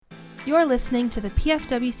You're listening to the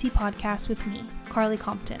PFWC podcast with me, Carly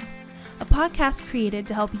Compton, a podcast created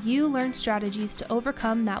to help you learn strategies to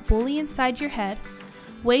overcome that bully inside your head,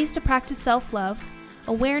 ways to practice self-love,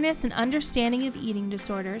 awareness and understanding of eating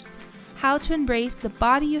disorders, how to embrace the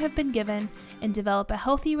body you have been given, and develop a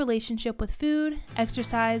healthy relationship with food,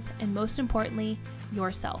 exercise, and most importantly,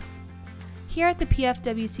 yourself. Here at the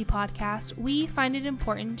PFWC podcast, we find it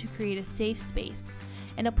important to create a safe space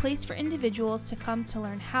and a place for individuals to come to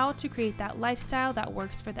learn how to create that lifestyle that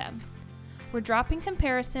works for them. We're dropping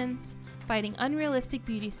comparisons, fighting unrealistic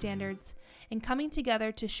beauty standards, and coming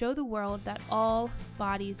together to show the world that all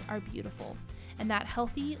bodies are beautiful and that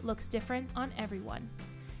healthy looks different on everyone.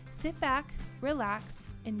 Sit back, relax,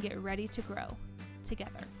 and get ready to grow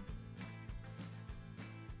together.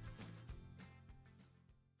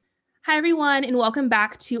 Hi, everyone, and welcome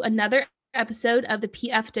back to another episode of the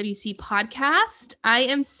PFWC podcast. I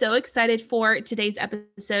am so excited for today's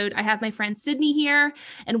episode. I have my friend Sydney here,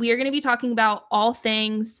 and we are going to be talking about all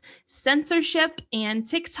things censorship and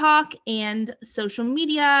TikTok and social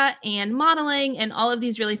media and modeling and all of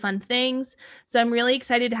these really fun things. So I'm really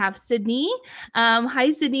excited to have Sydney.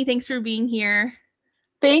 Hi, Sydney. Thanks for being here.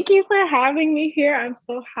 Thank you for having me here. I'm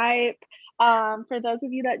so hyped. For those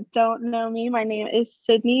of you that don't know me, my name is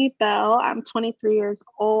Sydney Bell. I'm 23 years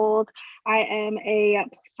old. I am a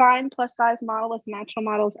signed plus size model with Natural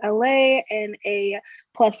Models LA and a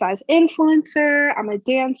plus size influencer. I'm a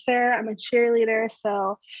dancer. I'm a cheerleader.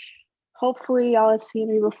 So hopefully y'all have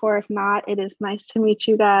seen me before. If not, it is nice to meet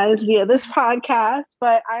you guys via this podcast.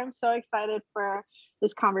 But I'm so excited for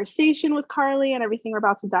this conversation with Carly and everything we're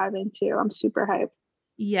about to dive into. I'm super hyped.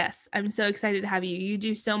 Yes, I'm so excited to have you. You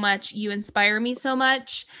do so much. You inspire me so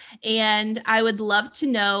much. And I would love to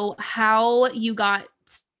know how you got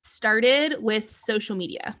started with social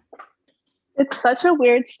media. It's such a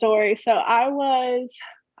weird story. So I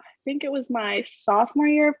think it was my sophomore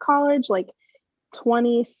year of college, like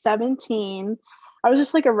 2017. I was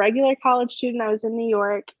just like a regular college student. I was in New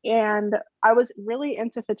York and I was really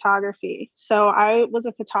into photography. So I was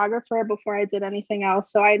a photographer before I did anything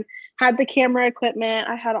else. So I had the camera equipment.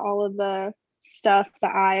 I had all of the stuff, the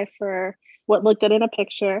eye for what looked good in a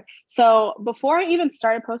picture. So before I even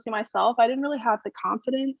started posting myself, I didn't really have the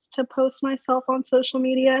confidence to post myself on social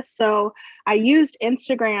media. So I used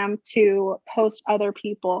Instagram to post other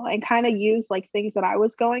people and kind of use like things that I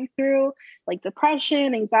was going through, like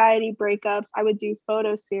depression, anxiety, breakups. I would do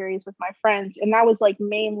photo series with my friends. And that was like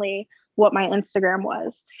mainly what my Instagram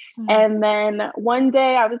was. Mm-hmm. And then one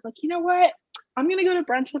day I was like, you know what? I'm going to go to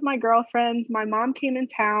brunch with my girlfriends. My mom came in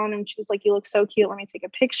town and she was like, you look so cute. Let me take a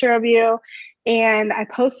picture of you. And I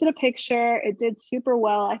posted a picture. It did super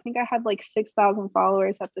well. I think I had like 6,000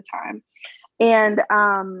 followers at the time. And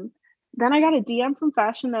then I got a DM from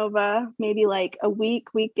Fashion Nova, maybe like a week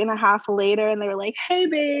and a half later. And they were like, hey,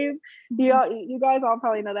 babe, you guys all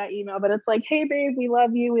probably know that email, but it's like, hey, babe, we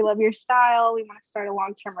love you. We love your style. We want to start a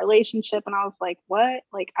long-term relationship. And I was like, what?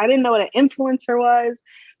 Like, I didn't know what an influencer was,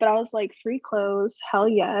 but I was like, free clothes. Hell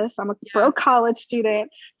yes. I'm a broke college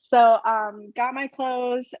student. So got my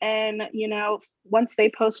clothes. And, you know, once they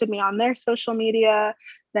posted me on their social media,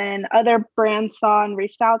 then other brands saw and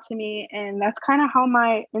reached out to me. And that's kind of how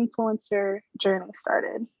my influencer journey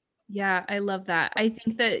started. Yeah, I love that. I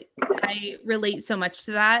think that I relate so much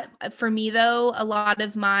to that. For me, though, a lot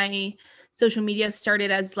of my social media started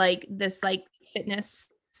as like this like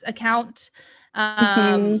fitness account,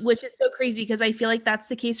 which is so crazy because I feel like that's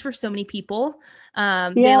the case for so many people.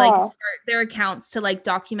 They like start their accounts to like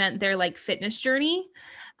document their like fitness journey.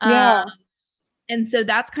 And so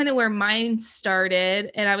that's kind of where mine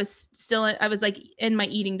started. And I was like in my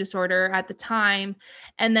eating disorder at the time.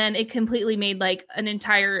 And then it completely made like an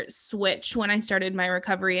entire switch when I started my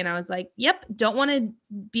recovery. And I was like, yep, don't want to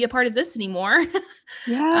be a part of this anymore.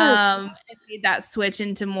 Yes. It made that switch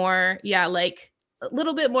into more, like a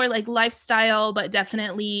little bit more like lifestyle, but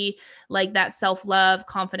definitely like that self-love,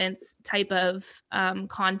 confidence type of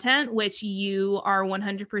content, which you are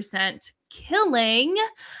 100% killing.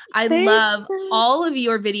 I love all of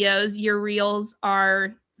your videos. Your reels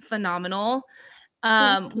are phenomenal.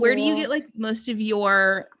 Where do you get like most of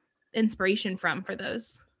your inspiration from for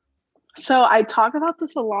those? So I talk about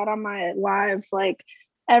this a lot on my lives. Like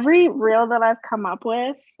every reel that I've come up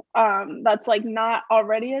with, that's like not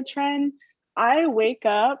already a trend, I wake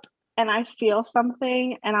up and I feel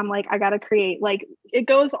something and I'm like, I got to create. Like it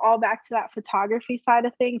goes all back to that photography side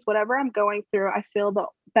of things. Whatever I'm going through, I feel the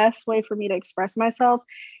best way for me to express myself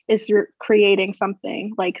is through creating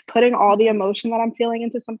something, like putting all the emotion that I'm feeling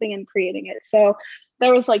into something and creating it. So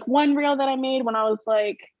there was like one reel that I made when I was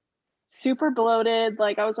like super bloated.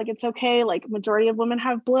 Like I was like, it's okay. Like majority of women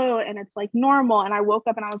have bloat and it's like normal. And I woke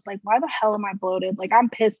up and I was like, why the hell am I bloated? Like I'm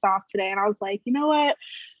pissed off today. And I was like, you know what?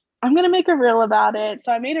 I'm gonna make a reel about it.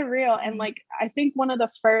 So I made a reel, and like I think one of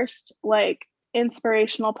the first like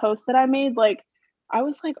inspirational posts that I made, like I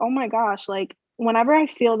was like, oh my gosh, like whenever I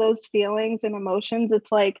feel those feelings and emotions,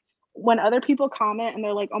 it's like when other people comment and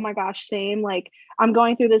they're like, oh my gosh, same, like I'm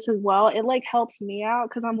going through this as well. It like helps me out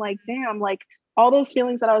because I'm like, damn, like all those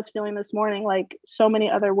feelings that I was feeling this morning, like so many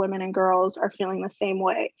other women and girls are feeling the same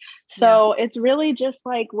way. So it's really just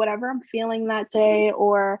like whatever I'm feeling that day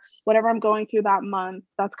or whatever I'm going through that month,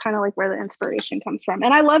 that's kind of like where the inspiration comes from.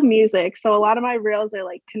 And I love music. So a lot of my reels are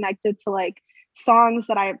like connected to like songs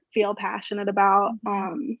that I feel passionate about.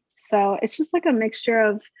 So it's just like a mixture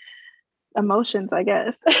of emotions, I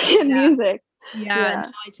guess, in music.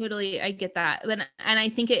 Yeah, no, I get that. And I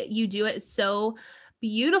think you do it so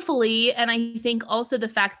beautifully. And I think also the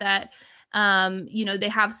fact that, they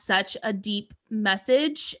have such a deep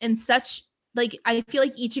message and such like, I feel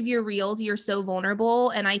like each of your reels, you're so vulnerable.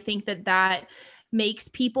 And I think that makes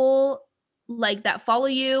people like that follow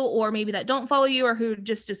you or maybe that don't follow you or who are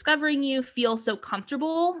just discovering you feel so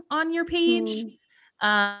comfortable on your page.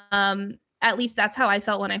 At least that's how I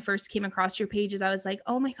felt when I first came across your pages. I was like,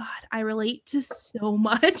 oh my God, I relate to so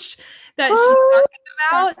much that she's talking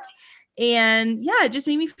about. And yeah, it just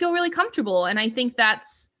made me feel really comfortable. And I think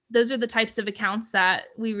those are the types of accounts that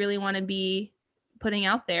we really want to be putting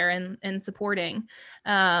out there and supporting.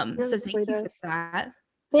 So thank you for that.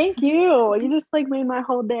 Thank you. You just like made my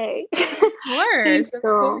whole day. Of course.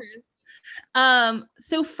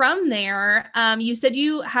 So from there, you said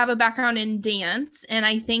you have a background in dance, and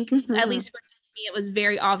I think at least for me, it was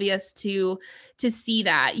very obvious to see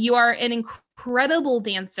that you are an incredible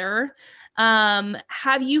dancer.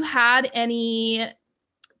 Have you had any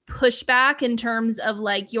pushback in terms of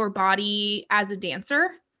like your body as a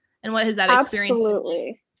dancer, and what has that experience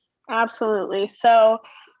been? Absolutely. So,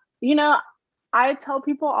 I tell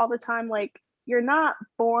people all the time, like, you're not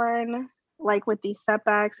born like with these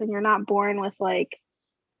setbacks and you're not born with like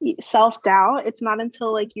self-doubt. It's not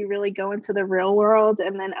until like you really go into the real world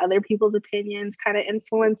and then other people's opinions kind of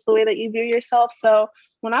influence the way that you view yourself. So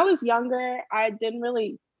when I was younger, I didn't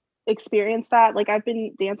really experience that. Like I've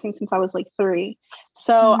been dancing since I was like 3.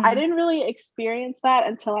 So I didn't really experience that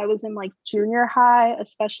until I was in like junior high,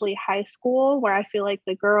 especially high school, where I feel like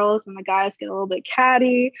the girls and the guys get a little bit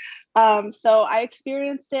catty. So I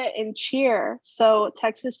experienced it in cheer. So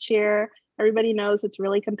Texas cheer, everybody knows it's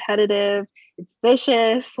really competitive. It's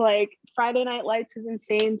vicious. Like Friday Night Lights is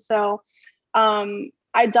insane. So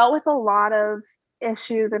I dealt with a lot of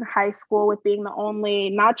issues in high school with being the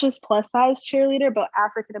only, not just plus size cheerleader, but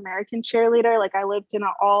African American cheerleader. Like I lived in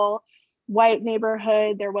an all white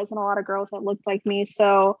neighborhood. There wasn't a lot of girls that looked like me.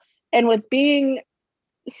 So, and with being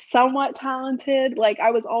somewhat talented, like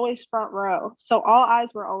I was always front row. So all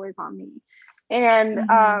eyes were always on me. And,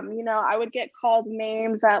 I would get called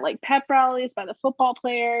names at like pep rallies by the football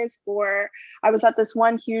players, or I was at this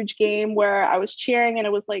one huge game where I was cheering and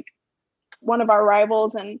it was like one of our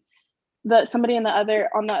rivals, and somebody on the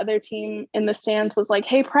other team in the stands was like,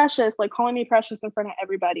 hey, Precious, like calling me Precious in front of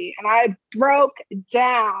everybody. And I broke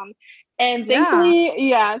down. And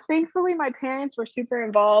thankfully my parents were super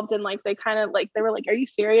involved, and like they kind of like, they were like, are you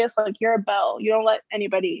serious? Like you're a belle. You don't let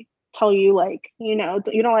anybody tell you like, you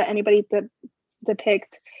don't let anybody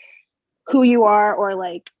depict who you are or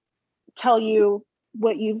like tell you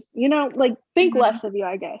what like think less of you,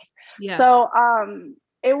 I guess. Yeah. So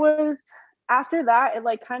it was after that, it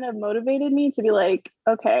like kind of motivated me to be like,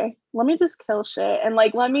 okay, let me just kill shit and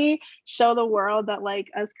like let me show the world that like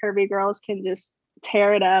us curvy girls can just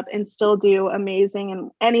tear it up and still do amazing in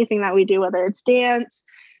anything that we do, whether it's dance,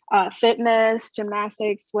 fitness,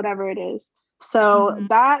 gymnastics, whatever it is. So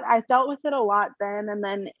that I dealt with it a lot then. And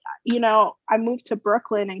then, I moved to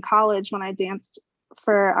Brooklyn in college when I danced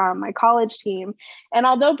for my college team. And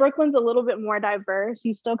although Brooklyn's a little bit more diverse,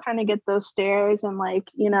 you still kind of get those stares and like,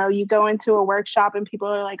 you go into a workshop and people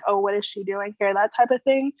are like, oh, what is she doing here? That type of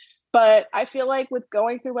thing. But I feel like with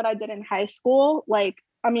going through what I did in high school,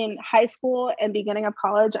 high school and beginning of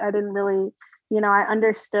college, I didn't really, I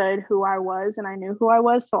understood who I was and I knew who I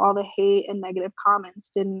was. So all the hate and negative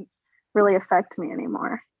comments didn't really affect me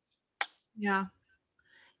anymore. Yeah.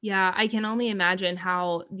 Yeah, I can only imagine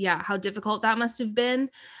how difficult that must have been.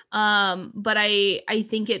 But I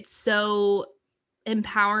think it's so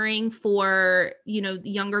empowering for,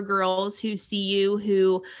 younger girls who see you,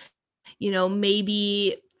 who, may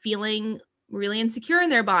be feeling really insecure in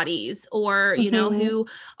their bodies, or, who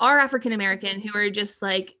are African American, who are just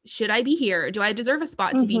like, should I be here? Do I deserve a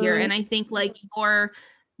spot to be here? And I think like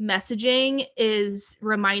messaging is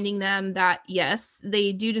reminding them that yes,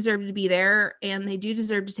 they do deserve to be there, and they do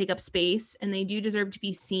deserve to take up space, and they do deserve to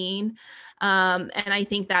be seen. And I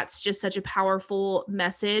think that's just such a powerful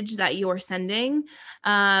message that you're sending,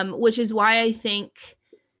 which is why I think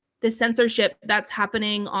the censorship that's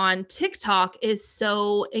happening on TikTok is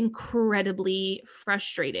so incredibly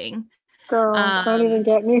frustrating. Girl, don't even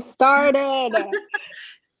get me started.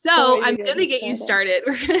 So I'm going to get you started.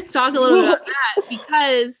 We're going to talk a little bit about that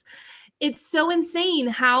because it's so insane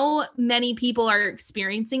how many people are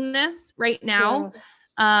experiencing this right now. Yes.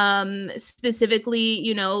 Specifically,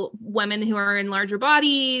 you know, women who are in larger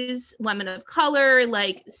bodies, women of color,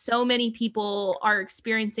 like so many people are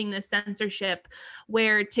experiencing this censorship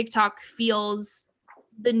where TikTok feels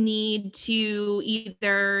the need to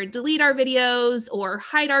either delete our videos or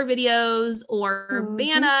hide our videos or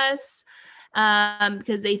ban us,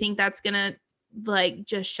 because they think that's gonna like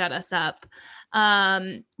just shut us up.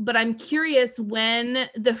 But I'm curious when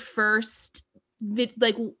the first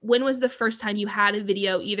when was the first time you had a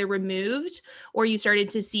video either removed or you started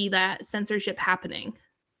to see that censorship happening?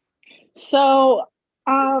 So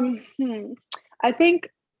I think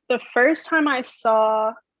the first time I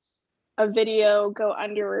saw a video go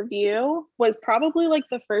under review was probably like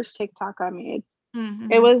the first TikTok I made.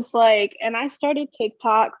 It was like, and I started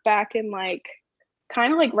TikTok back in like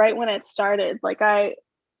kind of like right when it started. Like I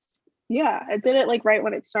did it like right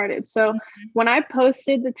when it started. So when I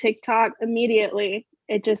posted the TikTok, immediately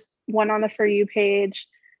it just went on the For You page.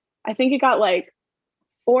 I think it got like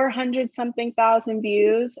 400 something thousand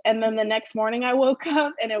views. And then the next morning I woke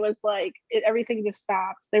up and it was like, everything just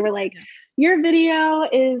stopped. They were like, your video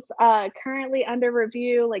is currently under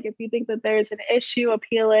review. Like if you think that there's an issue,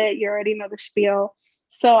 appeal it. You already know the spiel.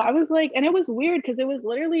 So I was like, and it was weird because it was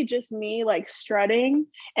literally just me like strutting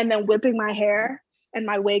and then whipping my hair and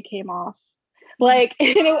my wig came off. Like,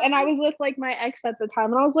 and I was with like my ex at the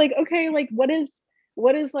time and I was like, okay, like what is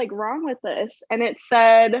like wrong with this? And it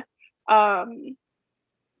said,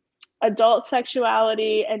 adult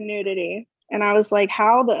sexuality and nudity. And I was like,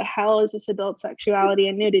 how the hell is this adult sexuality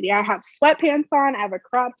and nudity? I have sweatpants on, I have a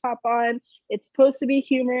crop top on. It's supposed to be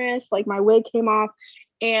humorous. Like my wig came off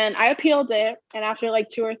and I appealed it. And after like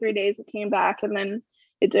 2 or 3 days, it came back and then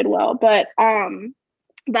it did well. But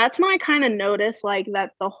that's when I kind of noticed like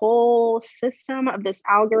that the whole system of this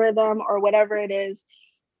algorithm or whatever it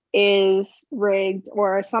is rigged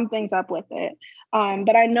or something's up with it.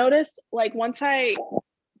 But I noticed like once I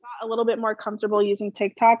got a little bit more comfortable using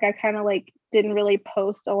TikTok, I kind of like didn't really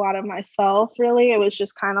post a lot of myself really. It was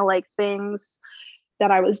just kind of like things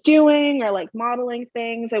that I was doing or like modeling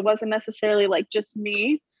things. It wasn't necessarily like just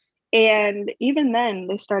me. And even then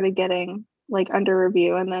they started getting like under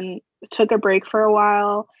review and then took a break for a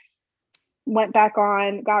while, went back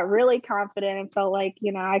on, got really confident and felt like,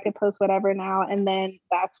 you know, I could post whatever now. And then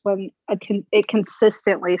that's when it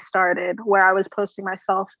consistently started where I was posting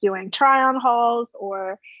myself doing try on hauls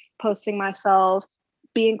or posting myself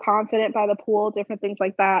being confident by the pool, different things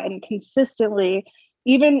like that. And consistently,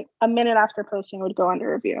 even a minute after posting would go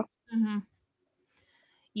under review. Mm-hmm.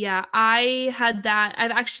 Yeah, I had that.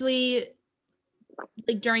 I've actually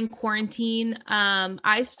like during quarantine,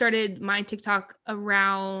 I started my TikTok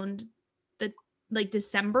around the like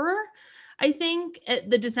December, I think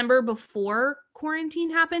the December before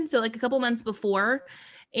quarantine happened. So like a couple months before,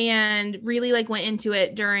 and really like went into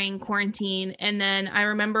it during quarantine. And then I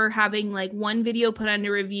remember having like one video put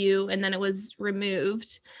under review and then it was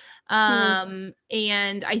removed. And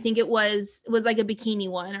I think it was like a bikini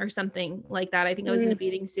one or something like that. I think I was in a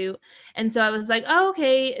bathing suit. And so I was like, oh,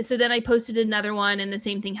 okay. So then I posted another one and the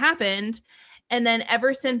same thing happened. And then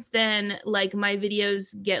ever since then, like my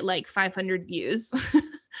videos get like 500 views.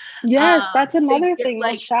 Yes, that's another thing.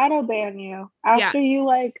 Like, they'll shadow ban you after you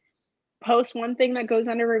like post one thing that goes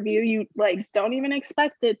under review. You like don't even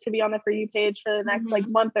expect it to be on the For You page for the next like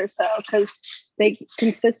month or so because they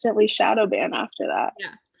consistently shadow ban after that.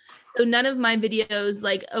 Yeah. So none of my videos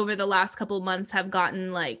like over the last couple months have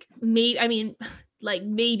gotten like maybe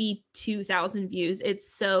 2,000 views.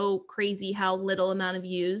 It's so crazy how little amount of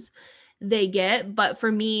views they get. But for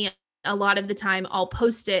me, a lot of the time I'll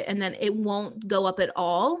post it and then it won't go up at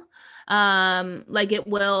all. Like it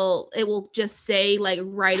will just say like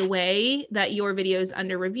right away that your video is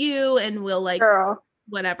under review and will like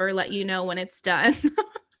whatever, let you know when it's done.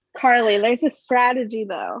 Carly, there's a strategy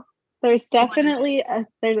though. There's definitely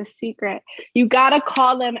there's a secret. You gotta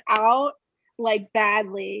call them out like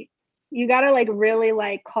badly. You gotta like really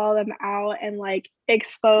like call them out and like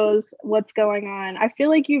expose what's going on. I feel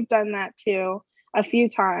like you've done that too a few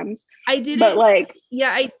times. I did but it, like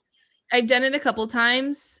I've done it a couple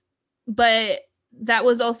times, but that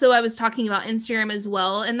was also, I was talking about Instagram as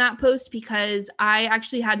well in that post, because I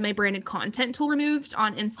actually had my branded content tool removed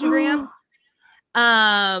on Instagram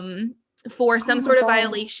for some Oh my sort of gosh.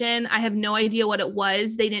 violation. I have no idea what it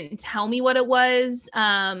was. They didn't tell me what it was.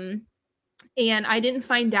 And I didn't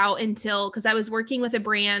find out until, because I was working with a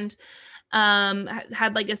brand,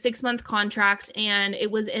 had like a 6-month contract, and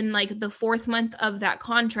it was in like the 4th month of that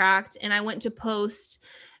contract, and I went to post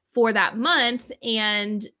for that month,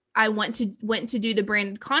 and I went to do the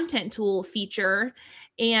branded content tool feature,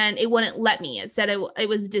 and it wouldn't let me. It said it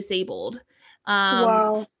was disabled.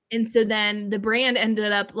 Wow. And so then the brand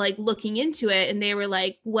ended up like looking into it, and they were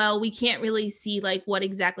like, well, we can't really see like what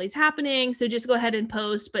exactly is happening. So just go ahead and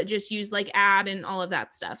post, but just use like ad and all of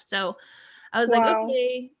that stuff. So I was like, Wow.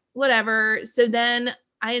 okay, whatever. So then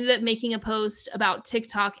I ended up making a post about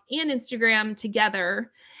TikTok and Instagram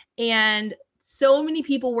together. And so many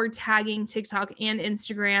people were tagging TikTok and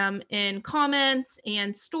Instagram in comments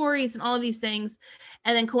and stories and all of these things.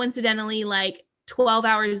 And then coincidentally, like 12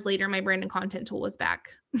 hours later, my brand and content tool was back.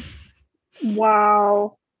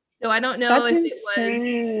 Wow. So I don't know That's if it was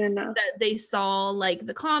insane. that they saw like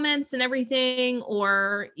the comments and everything,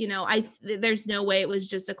 or, there's no way it was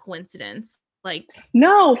just a coincidence. Like,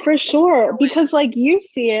 No, for sure. no way. Because like you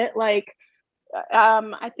see it, like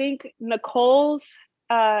I think Nicole's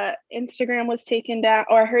Instagram was taken down,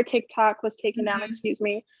 or her TikTok was taken down, Mhm. excuse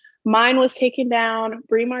me. Mine was taken down,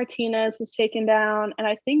 Brie Martinez was taken down, and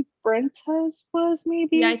I think Brenta's was Yeah, I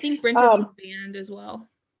maybe. think Brenta's was banned as well.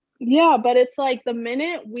 Yeah, but it's like the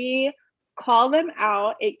minute we call them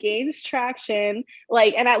out, it gains traction.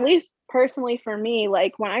 Like, and at least personally for me,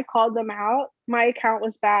 like when I called them out, my account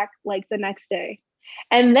was back like the next day.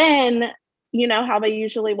 And then, you know how they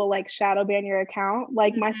usually will like shadow ban your account?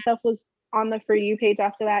 Like my Mhm. stuff was on the For You page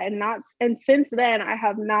after that, and since then I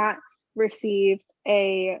have not received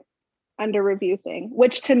a under review thing,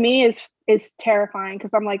 which to me is terrifying,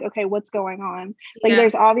 because I'm like, okay, what's going on? Like Yeah.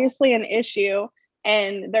 there's obviously an issue,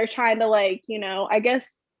 and they're trying to, like, you know, I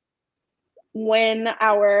guess win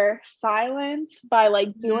our silence by like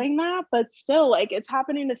Mhm. doing that, but still, like, it's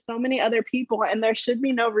happening to so many other people, and there should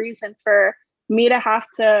be no reason for me to have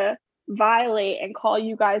to violate and call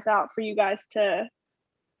you guys out for you guys to,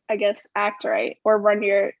 I guess, act right, or run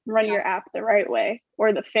Yeah. your app the right way,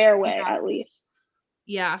 or the fair way Yeah. at least.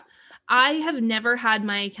 Yeah. I have never had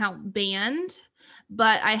my account banned,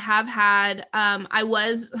 but I have had, I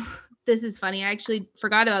was, this is funny. I actually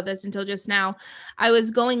forgot about this until just now. I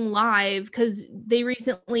was going live because they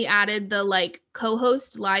recently added the like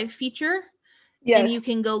co-host live feature, and you Yes.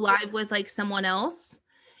 can go live with like someone else.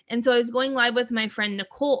 And so I was going live with my friend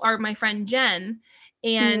Nicole, or my friend Jen,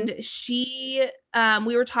 Mm-hmm. and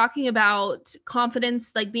we were talking about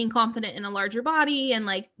confidence, like being confident in a larger body, and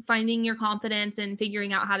like finding your confidence and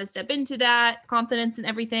figuring out how to step into that confidence and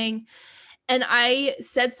everything. And I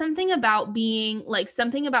said something about being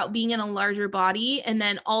in a larger body, and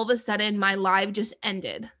then all of a sudden my live just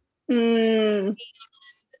ended. Mm.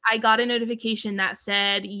 I got a notification that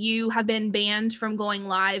said you have been banned from going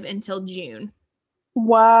live until June.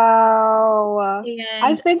 Wow. I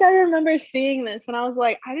And think I remember seeing this, and I was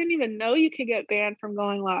like, I didn't even know you could get banned from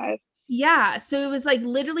going live. yeah, so it was like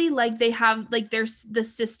literally like they have like the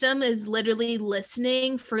system is literally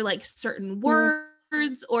listening for like certain Mm.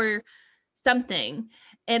 words or something.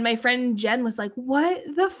 And my friend Jen was like, "What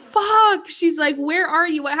the fuck?" She's like, "Where are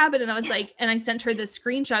you? What happened?" And I was like, and I sent her the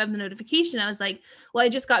screenshot of the notification. I was like, "Well, I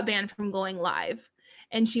just got banned from going live."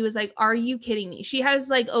 And she was like, "Are you kidding me?" She has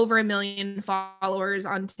like over 1 million followers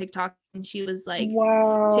on TikTok, and she was like,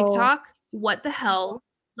 Wow. TikTok, what the hell?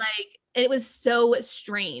 Like, it was so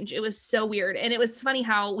strange. It was so weird. And it was funny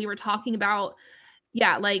how we were talking about,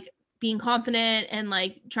 yeah, like being confident and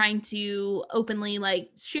like trying to openly like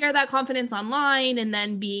share that confidence online, and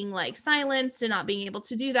then being like silenced and not being able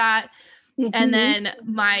to do that. And Mm-hmm. then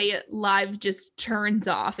my live just turns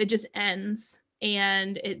off. It just ends,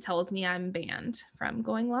 and it tells me I'm banned from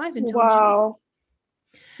going live until June. Wow.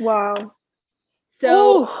 Wow.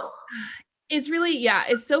 So Oh. it's really, yeah,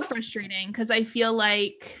 it's so frustrating because I feel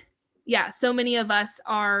like, yeah, so many of us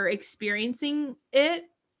are experiencing it.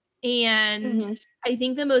 And Mm-hmm. I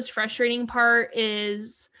think the most frustrating part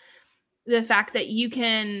is the fact that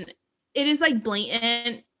it is like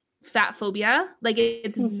blatant fat phobia. Like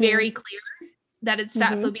it's Mm-hmm. very clear that it's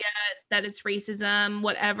fat Mm-hmm. phobia, that it's racism,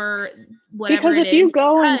 whatever Because it if you is,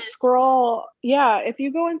 go and because scroll, yeah, if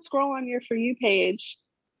you go and scroll on your For You page,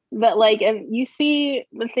 that like, and you see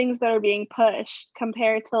the things that are being pushed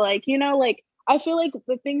compared to, like, you know, like, I feel like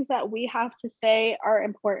the things that we have to say are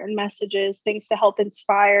important messages, things to help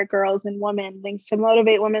inspire girls and women, things to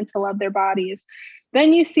motivate women to love their bodies.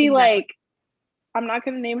 Then you see exactly. like I'm not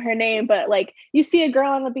going to name her name, but like you see a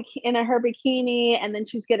girl in her bikini and then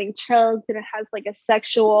she's getting choked and it has like a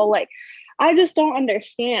sexual, like, I just don't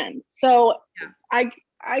understand. So yeah.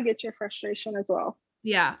 I get your frustration as well.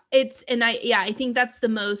 Yeah. I think that's the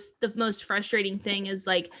most frustrating thing is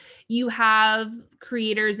like you have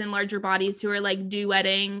creators in larger bodies who are like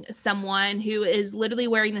duetting someone who is literally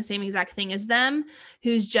wearing the same exact thing as them,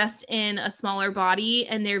 who's just in a smaller body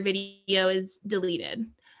and their video is deleted.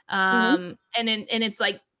 And it's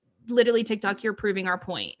like literally TikTok, you're proving our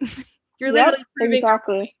point. You're literally proving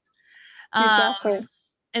exactly. Exactly.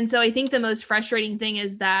 And so I think the most frustrating thing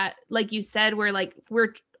is that, like you said, we're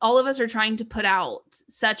all of us are trying to put out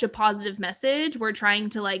such a positive message. We're trying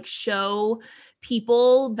to like show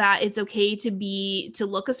people that it's okay to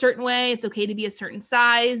look a certain way. It's okay to be a certain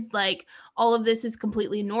size. Like all of this is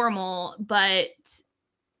completely normal, but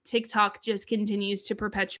TikTok just continues to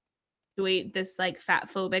perpetuate this like fat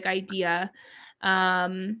phobic idea.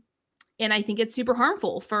 And I think it's super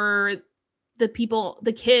harmful for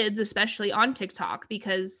the kids, especially on TikTok,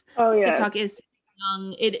 because TikTok is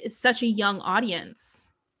young. It is such a young audience.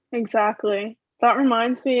 Exactly. That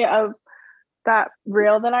reminds me of that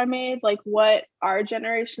reel that I made, like what our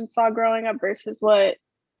generation saw growing up versus what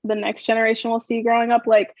the next generation will see growing up.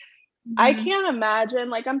 Like, I can't imagine,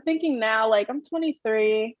 like, I'm thinking now, like, I'm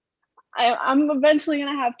 23. I'm eventually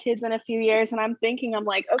going to have kids in a few years. And I'm thinking, I'm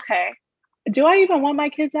like, okay, do I even want my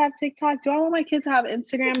kids to have TikTok? Do I want my kids to have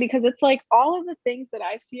Instagram? Because it's like all of the things that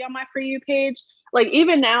I see on my For You page, like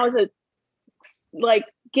even now as a like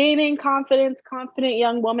gaining confident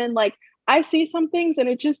young woman, like I see some things and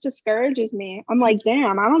it just discourages me. I'm like,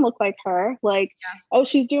 damn, I don't look like her. Like, oh,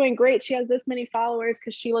 she's doing great. She has this many followers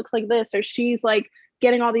because she looks like this, or she's like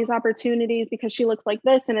getting all these opportunities because she looks like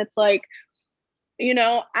this. And it's like, you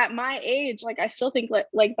know, at my age, like I still think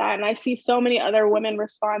like that. And I see so many other women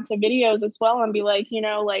respond to videos as well and be like, you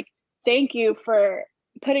know, like, thank you for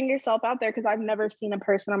putting yourself out there because I've never seen a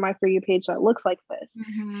person on my For You page that looks like this.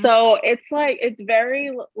 So it's like, it's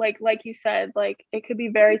very like you said, like it could be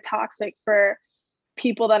very toxic for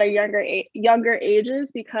people that are younger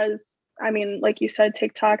ages because I mean, like you said,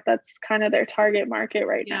 TikTok, that's kind of their target market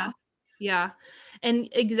right now. Yeah. And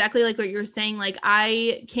exactly like what you're saying, like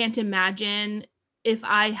I can't imagine if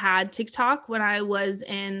I had TikTok when I was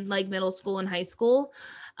in like middle school and high school.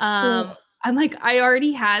 I'm like, I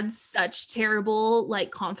already had such terrible like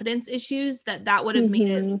confidence issues that would have made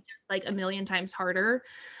it just like a million times harder.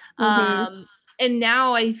 And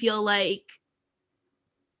now I feel like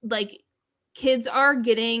kids are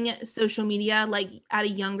getting social media like at a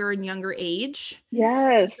younger and younger age.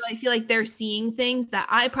 Yes. So I feel like they're seeing things that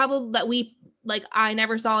I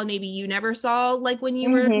never saw and maybe you never saw like when you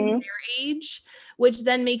were their age, which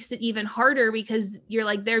then makes it even harder because you're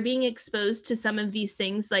like they're being exposed to some of these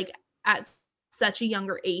things like at such a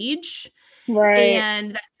younger age.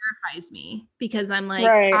 And that terrifies me because I'm like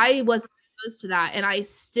I wasn't exposed to that and I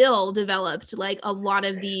still developed like a lot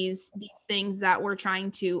of these things that we're trying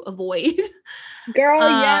to avoid. Girl,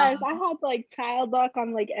 yes, I had like child luck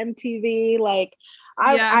on like MTV. Like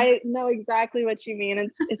I know exactly what you mean.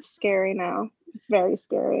 It's scary now. It's very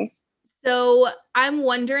scary. So I'm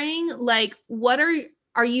wondering, like, what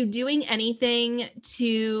are you doing anything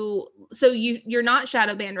to? So you're not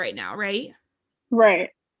shadow banned right now, right? Right.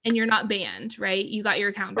 And you're not banned, right? You got your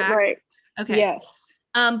account back. Right. Okay. Yes.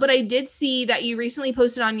 But I did see that you recently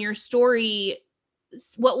posted on your story.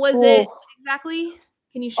 What was it exactly?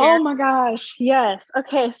 Can you share? Oh my gosh. Yes.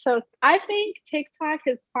 Okay. So I think TikTok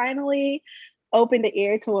has finally opened the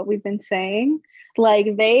ear to what we've been saying. Like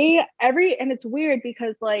and it's weird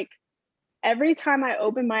because like every time I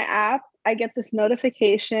open my app, I get this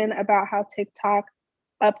notification about how TikTok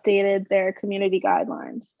updated their community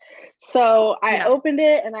guidelines. So I opened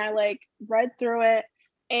it and I like read through it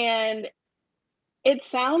and it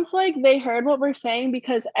sounds like they heard what we're saying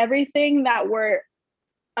because everything that we're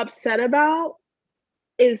upset about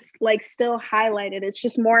is like still highlighted. It's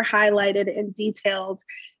just more highlighted and detailed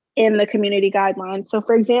in the community guidelines. So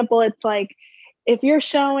for example, it's like if you're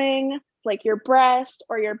showing like your breast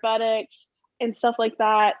or your buttocks and stuff like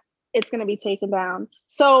that, it's going to be taken down.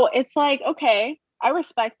 So it's like, okay, I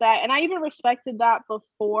respect that. And I even respected that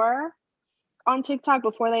before on TikTok,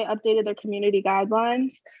 before they updated their community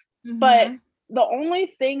guidelines. But the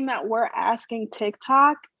only thing that we're asking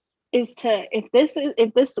TikTok is to, if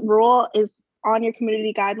this rule is on your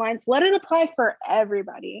community guidelines, let it apply for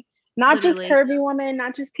everybody, not just curvy women,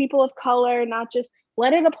 not just people of color, not just,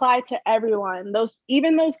 let it apply to everyone.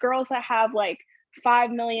 Even those girls that have like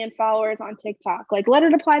 5 million followers on TikTok, like let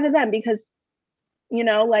it apply to them because, you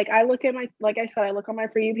know, like I look on my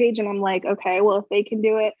For You page and I'm like, okay, well, if they can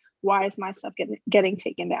do it, why is my stuff getting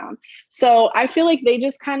taken down? So I feel like they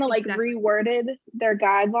just kind of like reworded their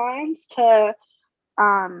guidelines to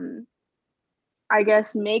I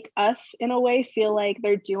guess make us in a way feel like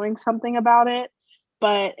they're doing something about it.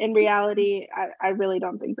 But in reality, I really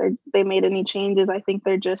don't think they made any changes. I think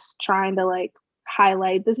they're just trying to like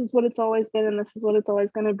highlight this is what it's always been and this is what it's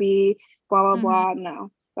always going to be, blah, blah, blah.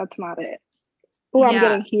 No, that's not it. Oh, I'm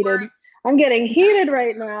getting heated. I'm getting heated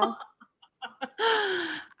right now.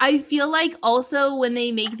 I feel like also when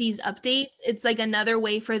they make these updates, it's like another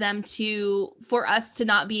way for us to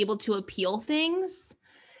not be able to appeal things.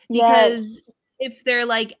 Because if they're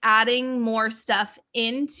like adding more stuff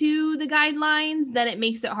into the guidelines, then it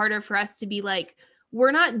makes it harder for us to be like,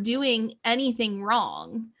 we're not doing anything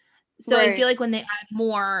wrong. So I feel like when they add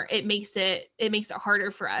more, it makes it harder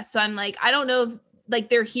for us. So I'm like, I don't know if like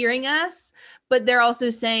they're hearing us, but they're also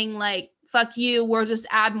saying like, fuck you, we'll just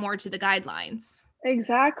add more to the guidelines.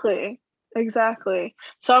 Exactly.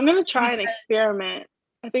 So I'm going to try and experiment.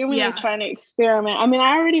 I think I'm going to try and experiment. I mean,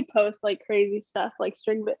 I already post like crazy stuff, like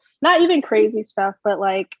not even crazy stuff, but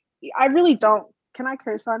like, I really don't. Can I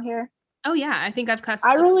curse on here? Oh yeah. I think I've cussed.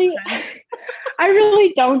 I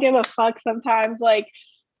really don't give a fuck sometimes. Like,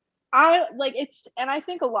 and I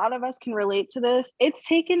think a lot of us can relate to this. It's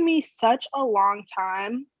taken me such a long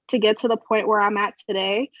time to get to the point where I'm at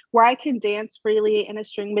today, where I can dance freely in a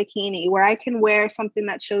string bikini, where I can wear something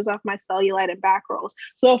that shows off my cellulite and back rolls.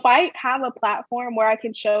 So if I have a platform where I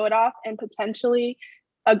can show it off and potentially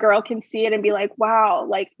a girl can see it and be like, wow,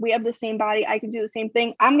 like we have the same body, I can do the same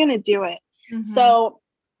thing, I'm going to do it. Mm-hmm. So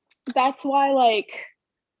that's why, like,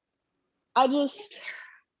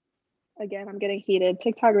 again, I'm getting heated.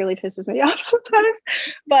 TikTok really pisses me off sometimes,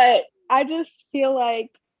 but I just feel like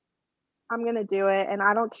I'm going to do it. And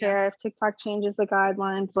I don't care if TikTok changes the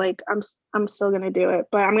guidelines, like I'm still going to do it,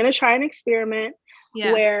 but I'm going to try an experiment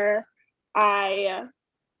where I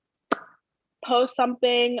post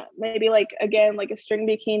something, maybe like, again, like a string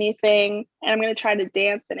bikini thing. And I'm going to try to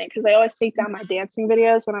dance in it. Cause I always take down my dancing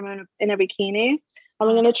videos when I'm in a bikini. I'm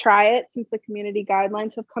going to try it since the community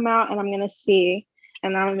guidelines have come out, and I'm going to see,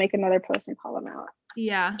 and then I'm going to make another post and call them out.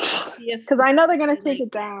 Yeah. Cause I know they're going to take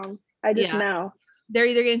it down. I just know. They're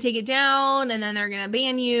either going to take it down and then they're going to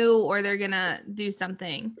ban you, or they're going to do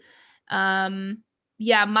something. Mine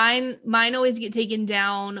always get taken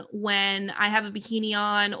down when I have a bikini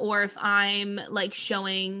on, or if I'm like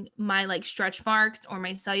showing my like stretch marks or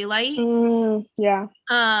my cellulite.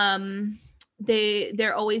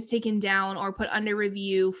 They're always taken down or put under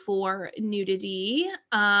review for nudity.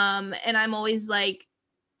 And I'm always like,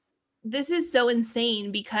 this is so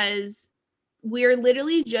insane, because we're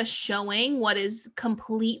literally just showing what is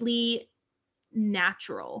completely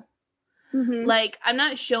natural. Mm-hmm. Like, I'm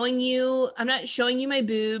not showing you my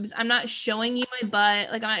boobs. I'm not showing you my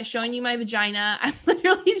butt. Like, I'm not showing you my vagina. I'm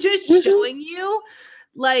literally just showing you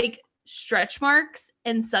like stretch marks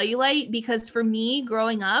and cellulite, because for me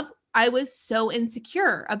growing up, I was so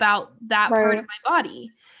insecure about that part of my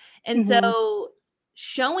body. And so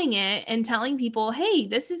showing it and telling people, hey,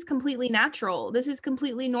 this is completely natural. This is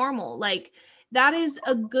completely normal. Like, that is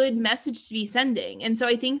a good message to be sending. And so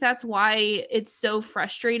I think that's why it's so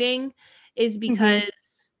frustrating, is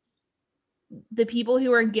because the people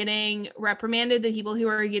who are getting reprimanded, the people who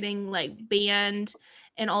are getting like banned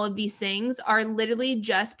and all of these things are literally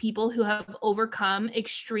just people who have overcome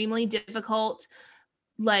extremely difficult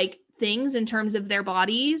like things in terms of their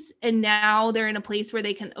bodies, and now they're in a place where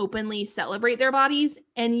they can openly celebrate their bodies,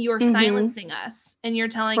 and you're silencing us and you're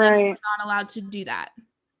telling us we're not allowed to do that.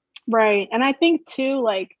 Right. And I think too,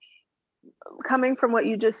 like, coming from what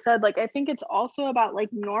you just said, like, I think it's also about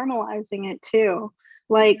like normalizing it too.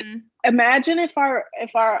 Like, imagine if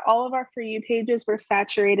all of our For You pages were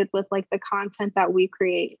saturated with like the content that we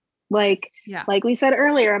create. Like we said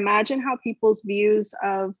earlier, imagine how people's views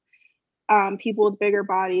of people with bigger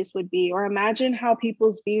bodies would be, or imagine how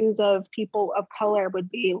people's views of people of color would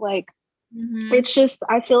be. Like, it's just,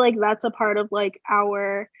 I feel like that's a part of like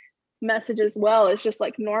our message as well. It's just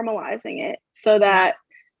like normalizing it so that,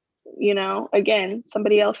 you know, again,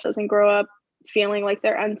 somebody else doesn't grow up feeling like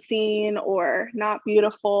they're unseen or not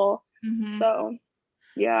beautiful. So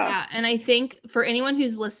yeah. And I think for anyone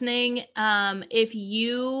who's listening, if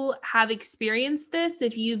you have experienced this,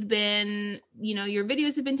 if you've been, you know, your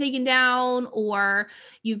videos have been taken down or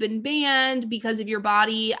you've been banned because of your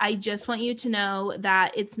body, I just want you to know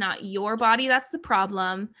that it's not your body that's the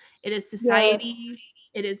problem. It is society.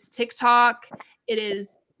 It is TikTok. It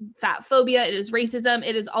is fat phobia, it is racism,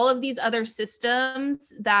 it is all of these other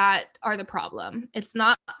systems that are the problem. It's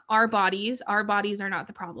not our bodies. Our bodies are not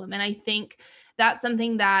the problem. And I think that's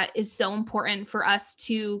something that is so important for us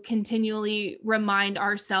to continually remind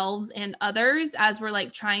ourselves and others as we're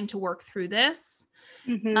like trying to work through this.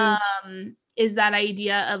 Is that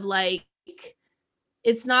idea of like,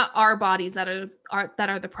 it's not our bodies that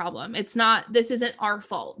are the problem. It's not, this isn't our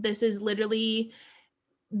fault. This is literally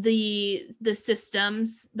the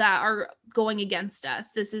systems that are going against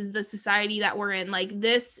us. This is the society that we're in. Like,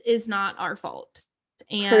 this is not our fault.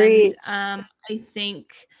 And I think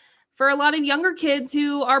for a lot of younger kids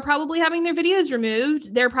who are probably having their videos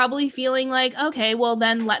removed, they're probably feeling like, okay, well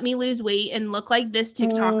then let me lose weight and look like this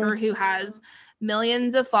TikToker who has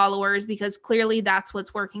millions of followers, because clearly that's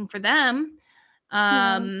what's working for them.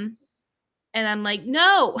 And I'm like,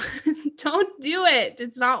 no, don't do it.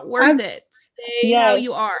 It's not worth it. Stay how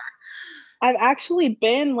you are. I've actually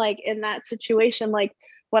been like in that situation. Like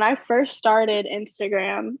when I first started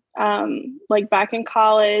Instagram, like back in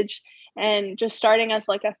college and just starting as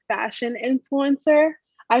like a fashion influencer,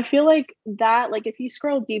 I feel like that, like if you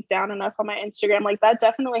scroll deep down enough on my Instagram, like that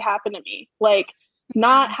definitely happened to me. Like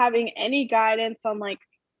not having any guidance on like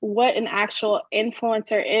what an actual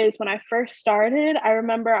influencer is. When I first started, I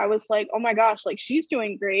remember I was like, oh my gosh, like she's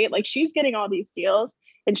doing great. Like she's getting all these deals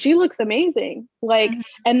and she looks amazing. Like,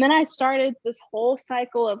 and then I started this whole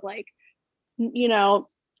cycle of like, you know,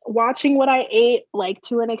 watching what I ate, like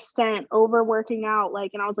to an extent, overworking out,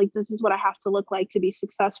 like, and I was like, this is what I have to look like to be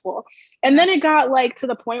successful. And then it got like to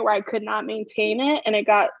the point where I could not maintain it and it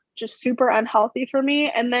got just super unhealthy for me.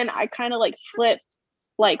 And then I kind of like flipped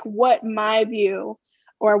like what my view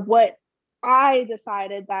or what I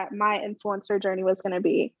decided that my influencer journey was going to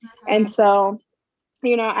be. And so,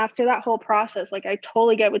 you know, after that whole process, like I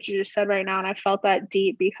totally get what you just said right now. And I felt that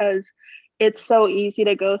deep because it's so easy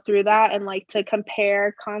to go through that and like to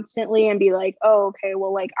compare constantly and be like, oh, okay,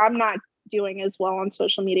 well, like I'm not doing as well on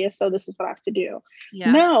social media, so this is what I have to do.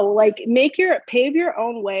 No, like pave your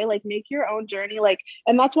own way, like make your own journey. Like,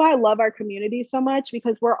 and that's why I love our community so much,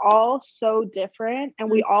 because we're all so different and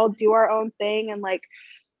we all do our own thing and like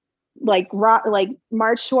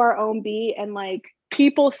march to our own beat, and like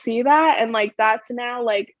people see that, and like that's now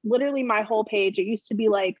like literally my whole page. It used to be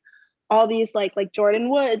like all these like Jordan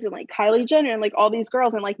Woods and like Kylie Jenner and like all these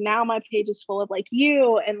girls, and like now my page is full of like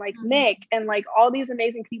you and like Nick and like all these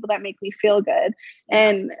amazing people that make me feel good.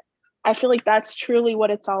 And I feel like that's truly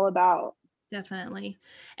what it's all about. Definitely.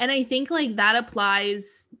 And I think like that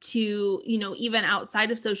applies to, you know, even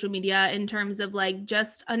outside of social media in terms of like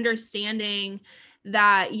just understanding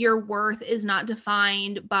that your worth is not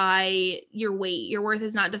defined by your weight. Your worth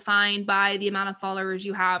is not defined by the amount of followers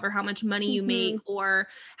you have or how much money you make or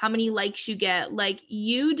how many likes you get. Like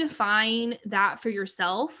you define that for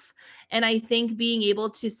yourself. And I think being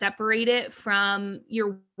able to separate it from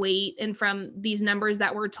your weight and from these numbers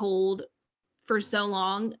that we're told for so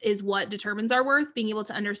long is what determines our worth. Being able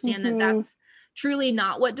to understand that that's truly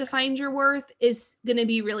not what defines your worth is going to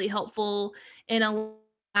be really helpful in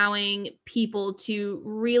allowing people to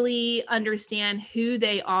really understand who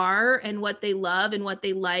they are and what they love and what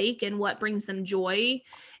they like and what brings them joy.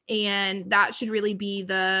 And that should really be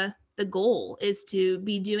the goal, is to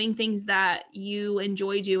be doing things that you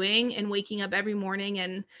enjoy doing and waking up every morning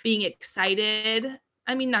and being excited.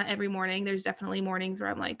 I mean, not every morning. There's definitely mornings where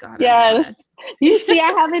I'm like, God, yes. You see, I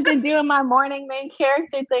haven't been doing my morning main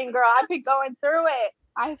character thing, girl. I've been going through it.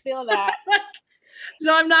 I feel that.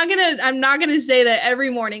 So I'm not gonna say that every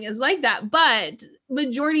morning is like that, but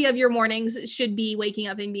majority of your mornings should be waking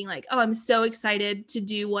up and being like, oh, I'm so excited to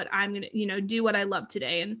do what I'm gonna, you know, do what I love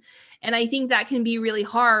today. And I think that can be really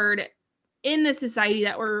hard in the society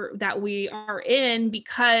that we are in,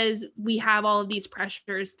 because we have all of these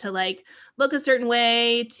pressures to like look a certain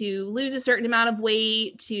way, to lose a certain amount of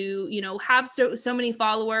weight, to, you know, have so many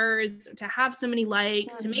followers, to have so many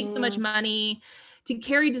likes, to make so much money, to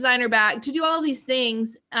carry designer bag, to do all of these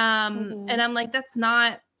things. And I'm like, that's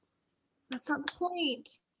not the point.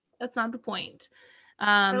 That's not the point.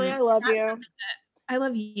 Really, I love you. I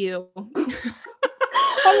love you.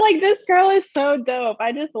 I'm like, this girl is so dope.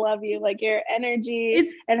 I just love you. Like your energy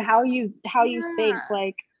and how you think.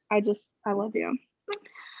 Like, I love you.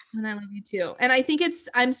 And I love you too. And I think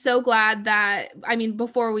I'm so glad that, I mean,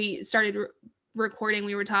 before we started recording,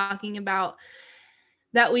 we were talking about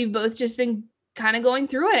that we've both just been kind of going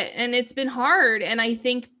through it and it's been hard. And I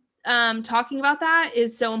think talking about that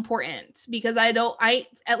is so important, because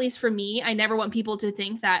at least for me, I never want people to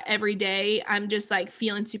think that every day I'm just like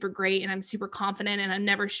feeling super great and I'm super confident and I'm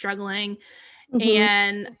never struggling. Mm-hmm.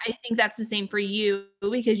 And I think that's the same for you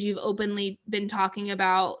because you've openly been talking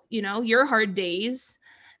about, you know, your hard days.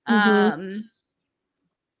 Mm-hmm.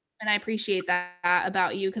 And I appreciate that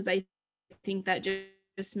about you because I think that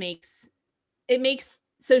just makes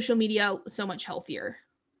social media so much healthier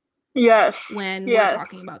Yes. when we're Yes.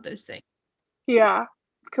 talking about those things. Yeah.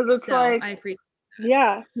 Because it's So like, I appreciate.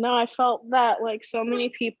 yeah, no, I felt that like so many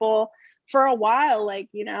people for a while, like,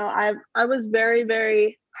 I was very,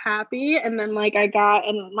 very happy. And then like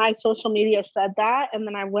and my social media said that. And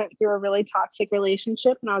then I went through a really toxic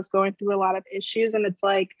relationship and I was going through a lot of issues. And it's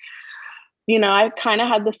like, I kind of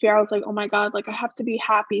had the fear. I was like, oh my God, like I have to be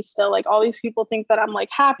happy still. Like all these people think that I'm like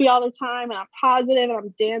happy all the time and I'm positive and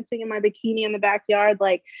I'm dancing in my bikini in the backyard.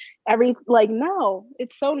 No,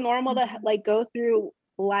 it's so normal to like go through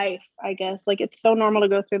life, I guess. Like it's so normal to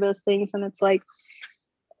go through those things. And it's like,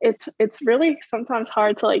 it's really sometimes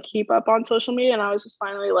hard to like keep up on social media. And I was just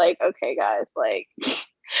finally like, okay, guys, like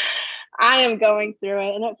I am going through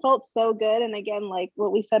it. And it felt so good. And again, like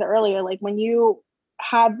what we said earlier, like when you're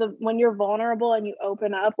vulnerable and you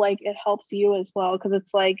open up, like it helps you as well. Cause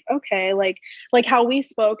it's like, okay, like how we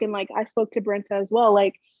spoke and like I spoke to Brenta as well.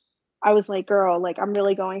 Like I was like, girl, like I'm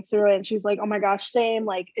really going through it. And she's like, oh my gosh, same.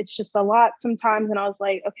 Like it's just a lot sometimes. And I was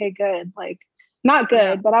like, okay, good. Like not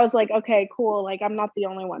Yeah. good, but I was like, okay, cool. Like I'm not the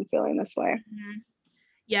only one feeling this way. Mm-hmm.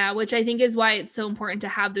 Yeah, which I think is why it's so important to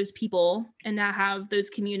have those people and to have those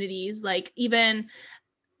communities. Like even,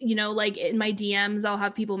 you know, like in my DMs, I'll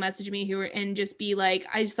have people message me and just be like,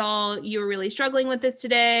 I saw you were really struggling with this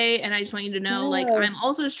today. And I just want you to know, like, I'm Yes.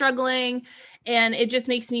 also struggling. And it just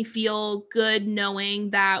makes me feel good knowing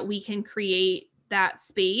that we can create that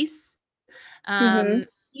space. Mm-hmm.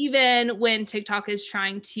 Even when TikTok is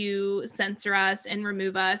trying to censor us and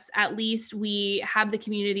remove us, at least we have the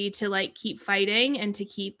community to like keep fighting and to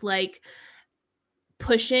keep like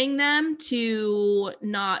pushing them to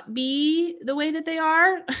not be the way that they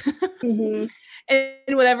are Mm-hmm.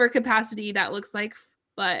 in whatever capacity that looks like.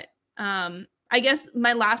 But I guess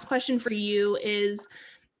my last question for you is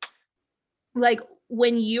like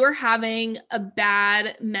when you're having a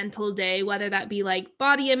bad mental day, whether that be like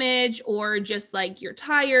body image or just like you're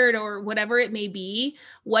tired or whatever it may be,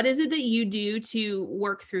 what is it that you do to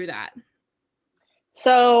work through that?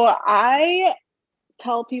 So I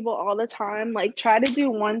tell people all the time, like try to do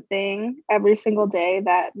one thing every single day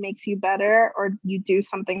that makes you better, or you do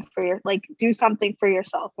something do something for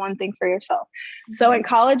yourself, one thing for yourself. So in Mm-hmm.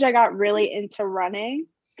 college, I got really into running.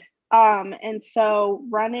 And so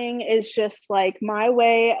running is just like my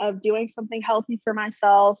way of doing something healthy for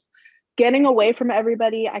myself, getting away from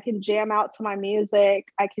everybody. I can jam out to my music.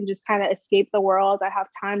 I can just kind of escape the world. I have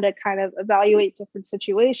time to kind of evaluate different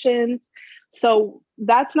situations. So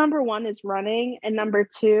that's number one is running. And number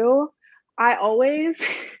two, I always,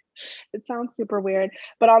 it sounds super weird,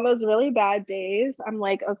 but on those really bad days, I'm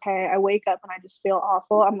like, okay, I wake up and I just feel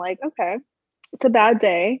awful. I'm like, okay, it's a bad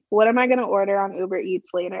day. What am I going to order on Uber Eats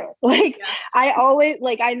later? Like, Yeah. I always,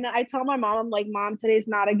 like, I tell my mom, I'm like, Mom, today's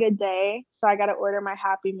not a good day. So I got to order my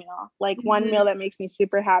happy meal, like one Mm-hmm. meal that makes me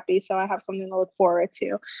super happy. So I have something to look forward to.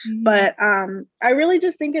 Mm-hmm. But I really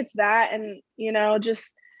just think it's that. And,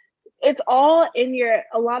 just, it's all in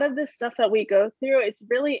a lot of this stuff that we go through, it's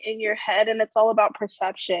really in your head and it's all about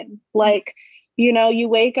perception. Like, you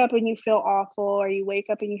wake up and you feel awful, or you wake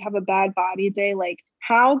up and you have a bad body day. Like,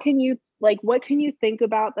 how can you, like, what can you think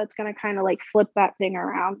about that's going to kind of like flip that thing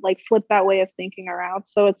around, like flip that way of thinking around?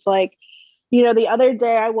 So it's like, the other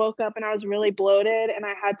day I woke up and I was really bloated and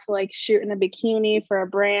I had to like shoot in a bikini for a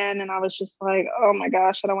brand. And I was just like, oh my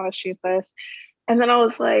gosh, I don't want to shoot this. And then I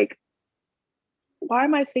was like, why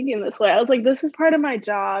am I thinking this way? I was like, this is part of my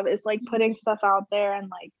job. It's like putting stuff out there and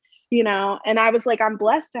like, and I was like, I'm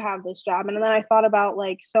blessed to have this job. And then I thought about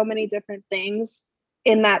like so many different things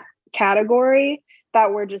in that category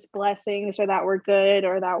that were just blessings or that were good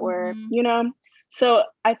or that were, Mm-hmm. So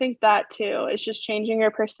I think that too is just changing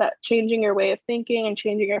your way of thinking and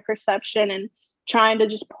changing your perception and trying to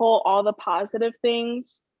just pull all the positive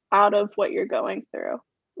things out of what you're going through,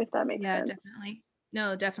 if that makes Yeah, sense. definitely.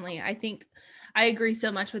 No, definitely. I think I agree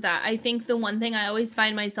so much with that. I think the one thing I always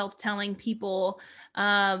find myself telling people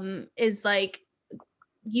is like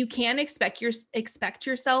you can expect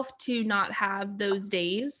yourself to not have those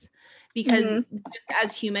days Mm-hmm. because just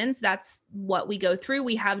as humans, that's what we go through.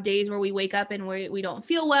 We have days where we wake up and we don't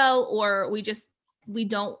feel well, or we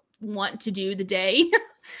don't want to do the day.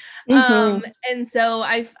 Mm-hmm. And so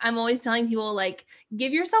I'm always telling people like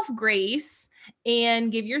give yourself grace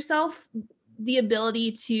and give yourself the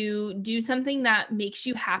ability to do something that makes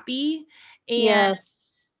you happy and Yes.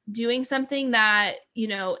 doing something that,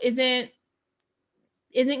 isn't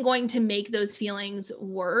isn't going to make those feelings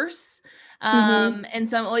worse. Mm-hmm. And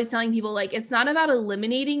so I'm always telling people, like, it's not about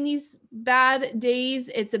eliminating these bad days.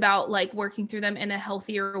 It's about like working through them in a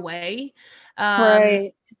healthier way.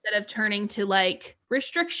 Right. Instead of turning to like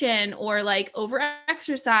restriction or like over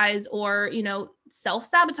exercise or, you know,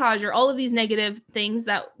 self-sabotage or all of these negative things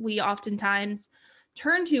that we oftentimes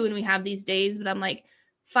turn to when we have these days. But I'm like,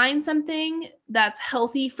 find something that's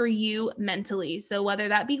healthy for you mentally. So whether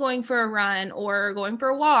that be going for a run or going for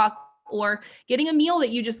a walk or getting a meal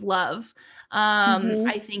that you just love, Mm-hmm.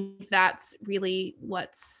 I think that's really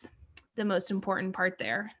what's the most important part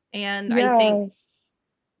there. And I think Yes.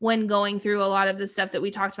 when going through a lot of the stuff that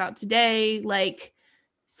we talked about today, like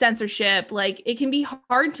censorship, like it can be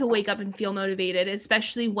hard to wake up and feel motivated,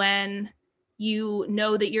 especially when you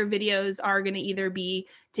know that your videos are going to either be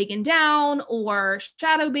taken down or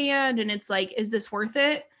shadow banned. And it's like, is this worth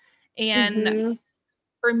it? And Mm-hmm.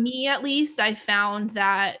 for me, at least, I found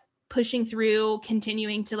that pushing through,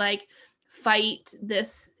 continuing to like fight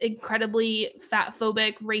this incredibly fat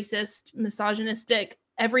phobic, racist, misogynistic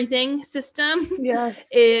everything system Yes.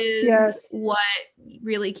 is Yes. what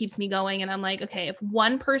really keeps me going. And I'm like, okay, if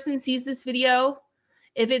one person sees this video,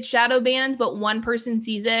 if it's shadow banned, but one person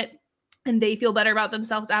sees it and they feel better about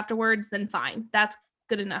themselves afterwards, then fine. That's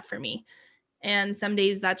good enough for me. And some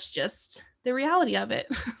days that's just the reality of it.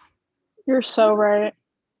 You're so right.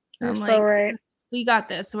 You're I'm so like, right. we got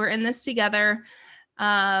this. We're in this together.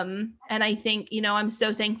 And I think, you know, I'm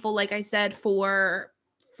so thankful, like I said, for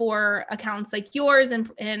accounts like yours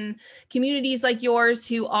and communities like yours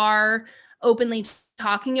who are openly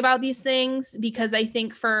talking about these things, because I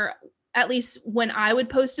think for at least when I would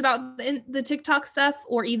post about the TikTok stuff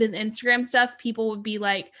or even the Instagram stuff, people would be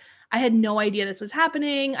like, I had no idea this was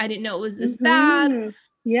happening. I didn't know it was this bad. Mm-hmm.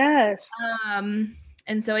 Yes.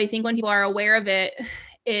 And so I think when people are aware of it,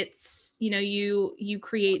 it's, you know, you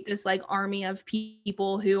create this like army of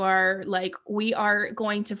people who are like, we are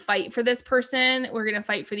going to fight for this person. We're going to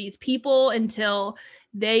fight for these people until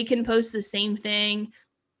they can post the same thing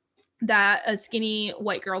that a skinny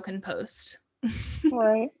white girl can post.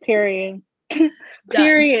 Right. Period. Done.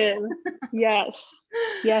 Period. Yes.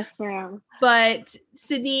 Yes, ma'am. But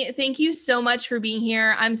Sydney, thank you so much for being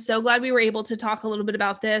here. I'm so glad we were able to talk a little bit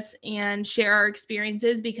about this and share our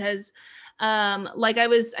experiences because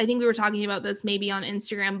I think we were talking about this maybe on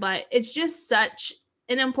Instagram, but it's just such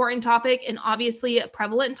an important topic and obviously a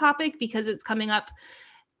prevalent topic because it's coming up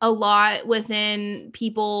a lot within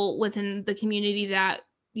people within the community that,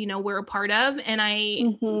 you know, we're a part of. And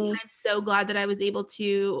Mm-hmm. I'm so glad that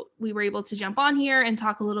we were able to jump on here and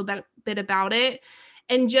talk a little bit about it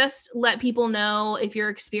and just let people know if you're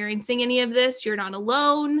experiencing any of this, you're not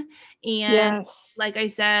alone. And Yes. like I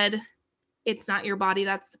said, it's not your body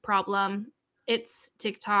that's the problem. It's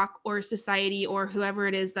TikTok or society or whoever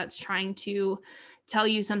it is that's trying to tell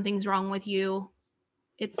you something's wrong with you.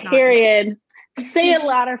 It's not you. Period. Say it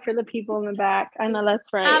louder for the people in the back. I know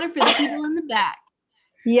that's right. Louder for the people in the back.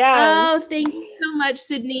 Yes. Oh, thank you so much,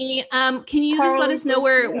 Sydney. Can you just let Carly, us know thank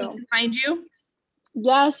where we you. can find you?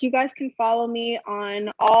 Yes, you guys can follow me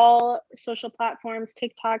on all social platforms,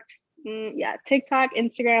 TikTok, TikTok,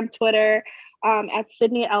 Instagram, Twitter, at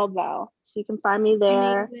Sydney Elbell. So you can find me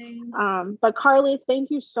there. Amazing. But Carly,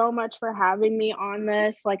 thank you so much for having me on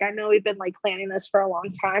this. Like, I know we've been like planning this for a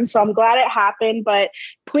long time, so I'm glad it happened, but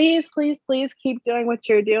please, please, please keep doing what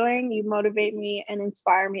you're doing. You motivate me and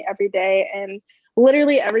inspire me every day. And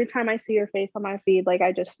literally every time I see your face on my feed, like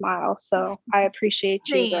I just smile. So I appreciate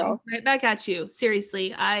you, Same. girl. Right back at you.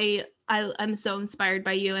 Seriously, I'm so inspired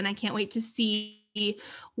by you, and I can't wait to see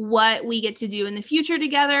what we get to do in the future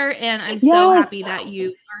together. And I'm so Yes, happy that you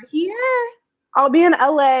are here. I'll be in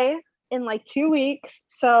LA in like 2 weeks,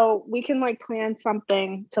 so we can like plan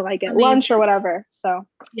something to like get lunch or Amazing. whatever. So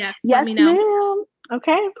Yes, let me yes, know. ma'am.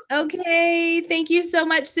 Okay. Okay. Thank you so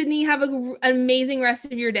much, Sydney. Have an amazing rest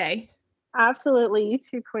of your day. Absolutely. You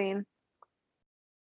too, queen.